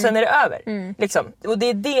David och sen är det över. Liksom. Och det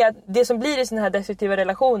är det som blir i såna här destruktiva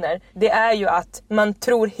relationer. Det är ju att man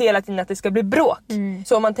tror hela tiden att det ska bli bråk.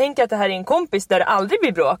 Så om man tänker att det här är en kompis där det aldrig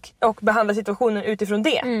blir bråk och behandlar situationen utifrån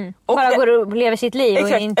det. Och bara går och lever sitt liv.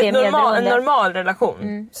 Exakt, och inte är en normal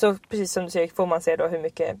relation. Så precis som du säger får man se då hur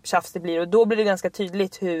mycket tjafs det blir. Och då blir det ganska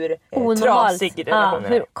tydligt hur trasig relationen är.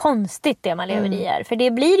 Hur konstigt det man lever i är. För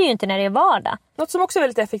det blir det ju inte när det är vardag. Något som också är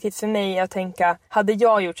väldigt effektivt för mig är att tänka, hade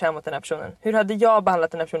jag gjort så här mot den här personen? Hur hade jag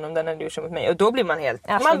behandlat den här personen om den hade gjort så mot mig? Och då blir man helt...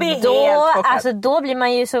 Alltså man blir helt chockad. Alltså då blir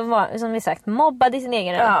man ju som vi sagt mobbad i sin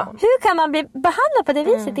egen relation. Hur kan man bli behandlad på det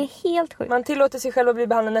viset? Det är helt sjukt. Man tillåter sig själv att bli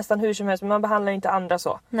behandlad nästan hur som helst, men man behandlar inte andra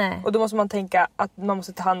så. Nej. Och då måste man tänka att man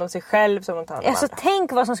måste ta hand om sig själv som man tar hand om alltså andra.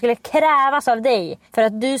 Tänk vad som skulle krävas av dig för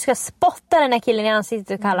att du ska spotta den här killen i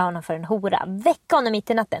ansiktet och kalla honom för en hora. Väcka honom mitt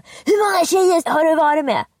i natten. Hur många tjejer har du varit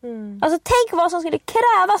med? Alltså tänk vad som skulle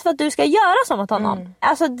krävas för att du ska göra så mot honom.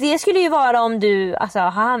 Alltså det skulle ju vara om du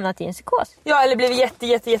har hamnat i en psykos. Ja, eller blivit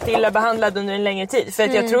jätte illa behandlad under en längre tid. För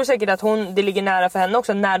att jag tror säkert att det ligger nära för henne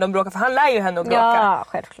också när de bråkar. För han lär ju henne att bråka. Ja,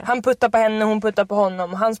 självklart. Han puttar på henne, hon puttar på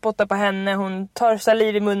honom. Han spottar på henne, hon tar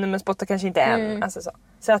saliv i munnen men spottar kanske inte än. Alltså så.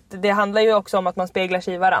 Så att det handlar ju också om att man speglar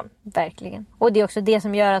sig i varann. Verkligen. Och det är också det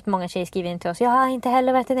som gör att många tjejer skriver in till oss. Jag har inte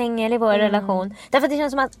heller varit en ängel i vår relation. Därför att det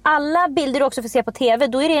känns som att alla bilder du också får se på tv,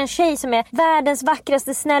 då är det en tjej som är världens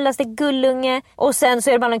vackraste, snällaste gullunge. Och sen så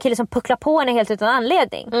är det bara någon kille som pucklar på henne helt utan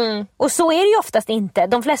anledning. Och så är det ju oftast inte.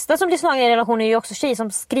 De flesta som blir slagna i relationer är ju också tjejer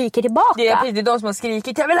som skriker tillbaka. Det är de som har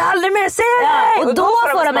skrikit, jag vill aldrig mer se dig! Och då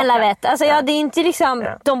får de en lavett. Alltså det är inte liksom,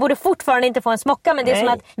 de borde fortfarande inte få en smocka. Men det är som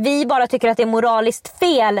att vi bara tycker att det är moraliskt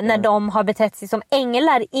fel när de har betett sig som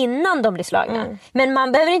änglar innan de blir slagna. Men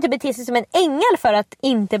man behöver inte bete sig som en ängel för att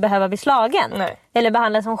inte behöva bli slagen. Nej. Eller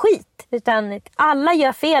behandlas som skit. Utan alla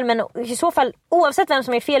gör fel, men i så fall, oavsett vem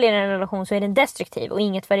som är fel i en relation, så är den destruktiv och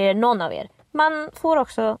inget för er, någon av er. Man får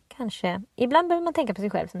också kanske, ibland behöver man tänka på sig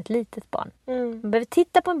själv som ett litet barn. Man behöver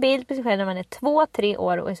titta på en bild på sig själv när man är 2-3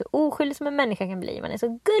 år och är så oskyldig som en människa kan bli. Man är så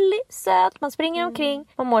gullig, söt, man springer omkring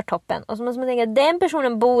och mår toppen. Och så måste man tänka att den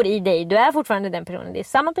personen bor i dig. Du är fortfarande den personen. Det är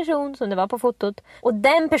samma person som det var på fotot. Och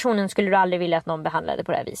den personen skulle du aldrig vilja att någon behandlade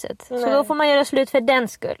på det här viset. Så då får man göra slut för den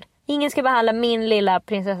skull. Ingen ska behandla min lilla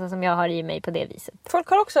prinsessa som jag har i mig på det viset. Folk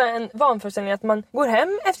har också en vanföreställning att man går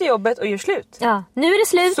hem efter jobbet och gör slut. Ja, nu är det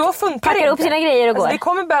slut. Så funkar det packar inte. upp sina grejer och går. Det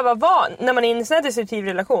kommer behöva vara, när man är i en sån här destruktiv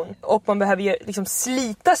relation och man behöver liksom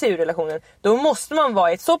slita sig ur relationen, då måste man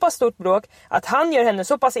vara i ett så pass stort bråk att han gör henne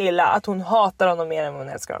så pass illa att hon hatar honom mer än vad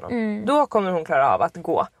hon älskar honom. Då kommer hon klara av att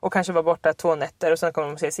gå och kanske vara borta 2 nätter och sen kommer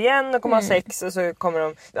de ses igen och kommer ha sex och så kommer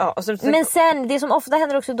de... Ja, och så... Men sen, det som ofta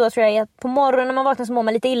händer också då tror jag är att på morgonen när man vaknar så mår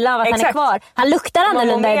man lite illa av att han är kvar. Han luktar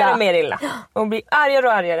annorlunda idag. Man mår mer illa. Och blir argare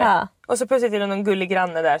och argare. Ja. Och så plötsligt är det någon gullig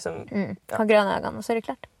granne där som... har gröna ögon och så är det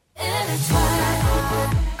klart.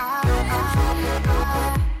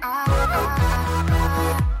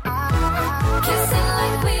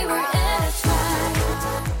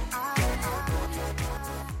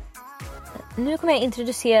 Nu kommer jag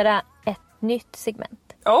introducera ett nytt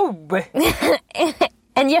segment.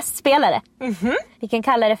 En gästspelare. Vi kan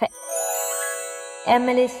kalla det för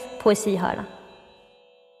Emelies poesihörna.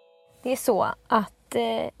 Det är så att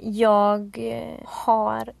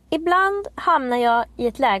ibland hamnar jag i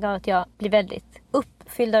ett läge av att jag blir väldigt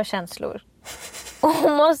uppfylld av känslor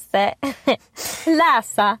och måste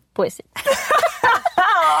läsa poesi.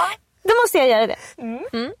 Då måste jag göra det.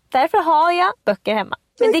 Därför har jag böcker hemma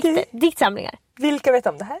med diktsamlingar. Vilka vet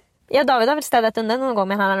om det här? David har väl städat undan någon gång,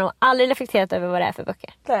 men han har nog aldrig reflekterat över vad det är för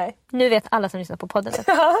böcker. Nej. Nu vet alla som lyssnar på podden.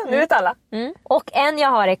 Ja, nu vet alla. Och en jag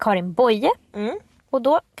har är Karin Boye. Och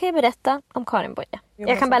då kan jag berätta om Karin Boye.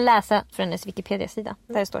 Jag kan bara läsa från hennes Wikipedia-sida.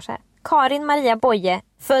 Där det står så här. Karin Maria Boye,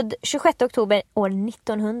 född 26 oktober år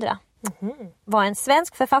 1900. Var en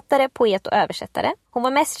svensk författare, poet och översättare. Hon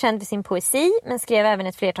var mest känd för sin poesi, men skrev även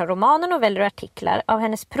ett flertal romaner, noveller och artiklar. Av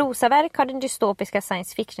hennes prosaverk har den dystopiska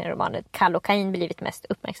science fiction-romanen Kallocain blivit mest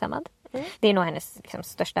uppmärksammad. Det är nog hennes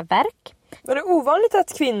största verk. Var det ovanligt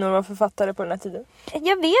att kvinnor var författare på den här tiden?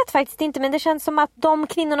 Jag vet faktiskt inte, men det känns som att de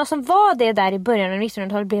kvinnorna som var det där i början av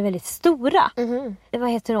 1900-talet blev väldigt stora. Vad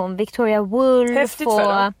heter hon? Victoria Woolf. Häftigt för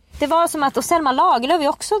dem. Det var som att, och Selma Lagerlöf är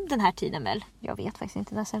också den här tiden väl? Jag vet faktiskt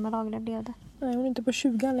inte när Selma Lagerlöf blev det. Nej, hon är inte på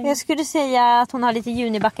 20 längre. Jag skulle säga att hon har lite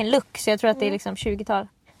Junibacken-look, så jag tror att det är 20-tal.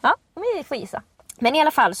 Ja, vi får gissa. Men i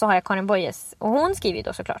alla fall så har jag Karin Boyes, och hon skriver ju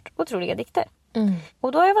då såklart otroliga dikter.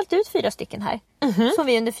 Och då har jag valt ut 4 stycken här. Som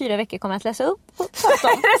vi under 4 veckor kommer att läsa upp och prata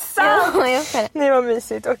om. Är det sant? Ja, Nej, vad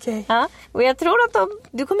mysigt, okej. Ja, och jag tror att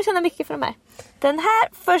du kommer känna mycket för de här. Den här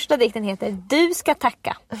första dikten heter Du ska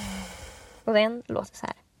tacka. Och den låter så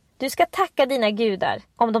här. Du ska tacka dina gudar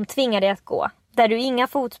om de tvingar dig att gå, där du inga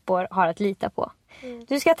fotspår har att lita på.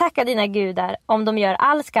 Du ska tacka dina gudar om de gör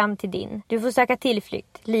all skam till din. Du får söka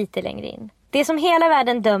tillflykt lite längre in. Det som hela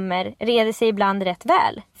världen dömer reder sig ibland rätt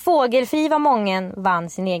väl. Fågelfri var mången vann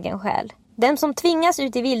sin egen själ. Den som tvingas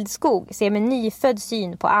ut i vildskog ser med nyfödd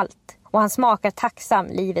syn på allt. Och han smakar tacksam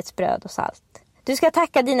livets bröd och salt. Du ska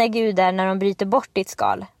tacka dina gudar när de bryter bort ditt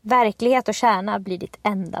skal. Verklighet och kärna blir ditt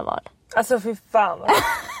enda val. Alltså fy fan.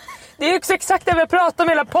 Det är ju också exakt det vi pratar om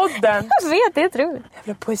hela podden. Jag vet, det tror jag.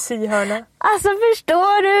 Jävla poesihörna. Alltså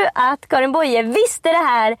förstår du att Karin Boye visste det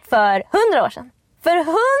här för 100 år sedan? För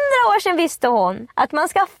 100 år sedan visste hon att man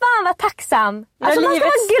ska fan vara tacksam. Alltså man ska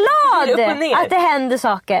vara glad att det händer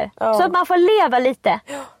saker. Ja. Så att man får leva lite.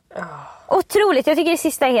 Ja. Otroligt, jag tycker det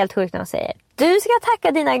sista är helt sjukt när de säger. Du ska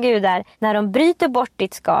tacka dina gudar när de bryter bort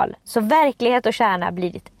ditt skal. Så verklighet och kärna blir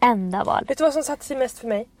ditt enda val. Vet du vad som satt sig mest för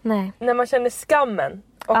mig? Nej. När man känner skammen.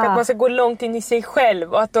 Och att man ska gå långt in i sig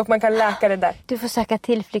själv. Och att man kan läka det där. Du får söka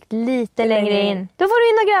tillflykt lite längre in. Då får du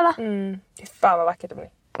in och gräva. Fan vad vackert det blir.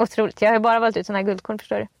 Otroligt, jag har ju bara valt ut såna här guldkorn,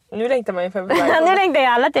 förstår du. Nu längtar man ju för nu längtar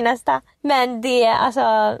jag alla till nästa. Men det, alltså,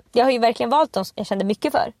 jag har ju verkligen valt dem som jag kände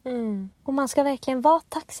mycket för. Och Och man ska verkligen vara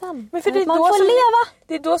tacksam. Men för det är man då får leva.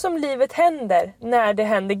 Det är då som livet händer. När det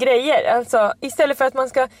händer grejer. Alltså istället för att man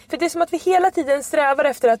ska... För det är som att vi hela tiden strävar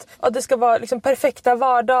efter att det ska vara liksom perfekta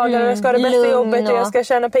vardagar. Och jag ska ha det bästa jobbet. Och jag ska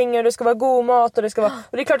tjäna pengar. Och det ska vara god mat. Och det ska vara...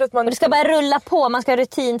 Och det är klart att man... Och det ska bara rulla på. Man ska ha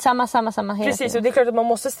rutin. Samma hela Precis, tiden. och det är klart att man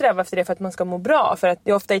måste sträva efter det för att man ska må bra. För att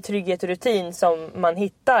det är ofta i trygghet och rutin som man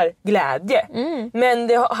hittar glädje. Men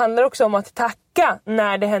det handlar också om att tacka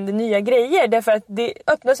när det händer nya grejer. Därför att det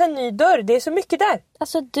öppnas en ny dörr. Det är så mycket där.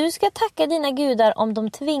 Alltså du ska tacka dina gudar om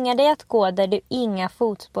de tvingar dig att gå där du inga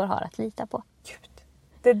fotspår har att lita på.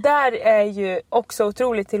 Det där är ju också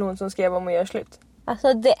otroligt till hon som skrev om att göra slut.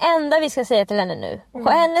 Alltså det enda vi ska säga till henne nu.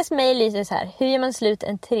 Och hennes mejl lyser så här. Hur gör man slut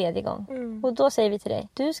en tredje gång? Och då säger vi till dig.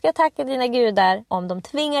 Du ska tacka dina gudar om de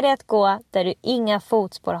tvingar dig att gå där du inga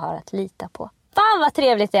fotspår har att lita på. Fan vad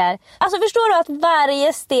trevligt det är. Alltså förstår du att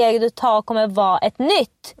varje steg du tar kommer vara ett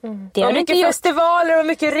nytt. Det och mycket festivaler och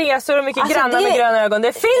mycket resor och mycket grannar med gröna ögon.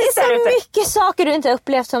 Det finns där ute. Det är så mycket saker du inte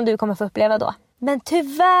upplevt som du kommer få uppleva då. Men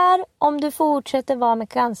tyvärr, om du fortsätter vara med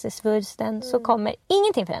cancersvulsten så kommer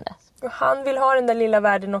ingenting förändras. Och han vill ha den där lilla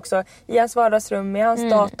världen också i hans vardagsrum, med hans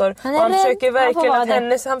dator. Han försöker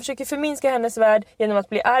verkligen han försöker förminska hennes värld genom att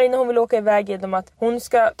bli arg när hon vill åka iväg, genom att hon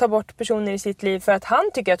ska ta bort personer i sitt liv för att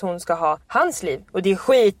han tycker att hon ska ha hans liv. Och det är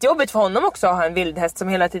skitjobbigt för honom också att ha en vildhäst som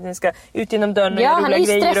hela tiden ska ut genom dörren och göra roliga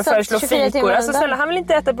grejer och föreslå fikor. Alltså snälla, han vill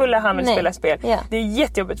inte äta bullar, han vill spela spel. Ja. Det är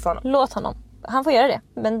jättejobbigt för honom. Låt honom. Han får göra det,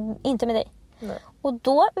 men inte med dig. Nej. Och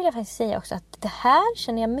då vill jag faktiskt säga också att det här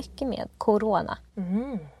känner jag mycket med corona.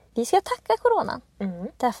 Vi ska tacka coronan.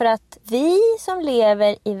 Därför att vi som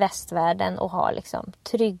lever i västvärlden och har liksom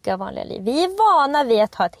trygga vanliga liv. Vi är vana vid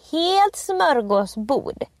att ha ett helt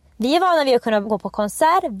smörgåsbord. Vi är vana vid att kunna gå på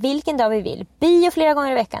konsert vilken dag vi vill. Bio flera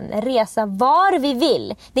gånger i veckan. Resa var vi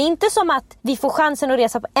vill. Det är inte som att vi får chansen att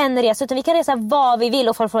resa på en resa. Utan vi kan resa var vi vill.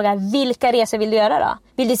 Och folk frågar, vilka resor vill du göra då?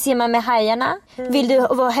 Vill du simma med hajarna? Vill du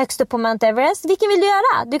vara högst upp på Mount Everest? Vilken vill du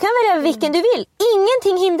göra? Du kan välja vilken du vill.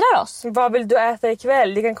 Ingenting hindrar oss. Vad vill du äta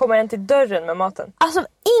ikväll? Det kan komma en till dörren med maten. Alltså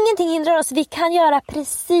ingenting hindrar oss. Vi kan göra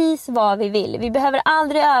precis vad vi vill. Vi behöver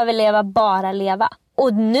aldrig överleva, bara leva.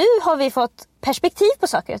 Och nu har vi fått perspektiv på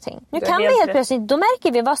saker och ting. Nu kan vi helt plötsligt, då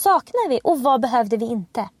märker vi vad saknar vi och vad behövde vi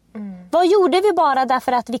inte. Vad gjorde vi bara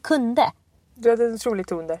därför att vi kunde? Du hade en otrolig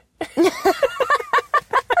ton där.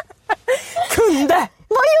 Kunde!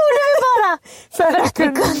 Vad gjorde vi bara? För att vi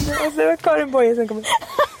kunde. Alltså, det var Karin Boye som kom.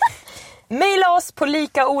 Maila oss på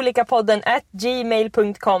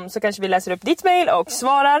likaolikapodden@gmail.com så kanske vi läser upp ditt mail och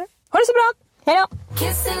svarar. Ha det så bra! Hej då!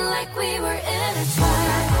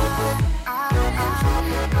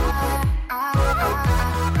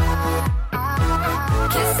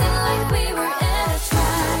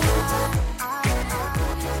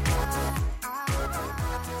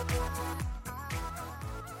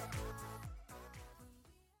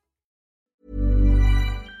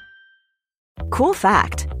 Cool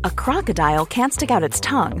fact, a crocodile can't stick out its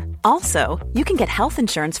tongue. Also, you can get health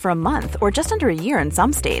insurance for a month or just under a year in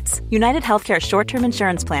some states. United Healthcare short-term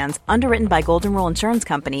insurance plans, underwritten by Golden Rule Insurance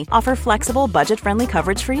Company, offer flexible, budget-friendly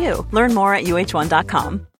coverage for you. Learn more at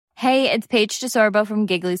uh1.com. Hey, it's Paige DeSorbo from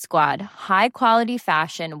Giggly Squad. High quality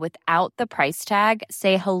fashion without the price tag.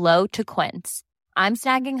 Say hello to Quince. I'm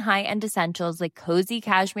snagging high-end essentials like cozy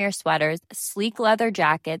cashmere sweaters, sleek leather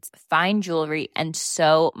jackets, fine jewelry, and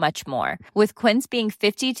so much more. With Quince being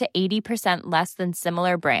 50 to 80% less than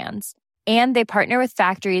similar brands. And they partner with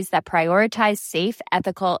factories that prioritize safe,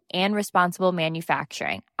 ethical, and responsible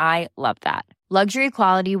manufacturing. I love that. Luxury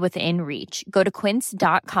quality within reach. Go to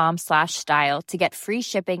quince.com/style to get free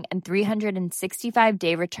shipping and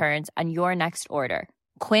 365-day returns on your next order.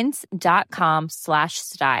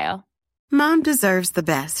 Quince.com/style. Mom deserves the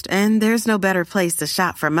best, and there's no better place to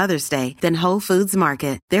shop for Mother's Day than Whole Foods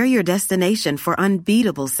Market. They're your destination for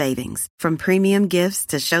unbeatable savings, from premium gifts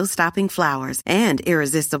to show-stopping flowers and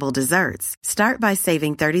irresistible desserts. Start by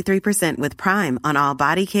saving 33% with Prime on all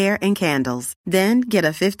body care and candles. Then get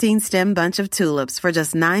a 15-stem bunch of tulips for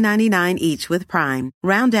just $9.99 each with Prime.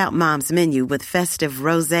 Round out Mom's menu with festive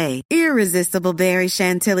rosé, irresistible berry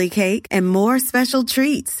chantilly cake, and more special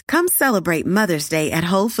treats. Come celebrate Mother's Day at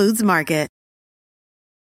Whole Foods Market.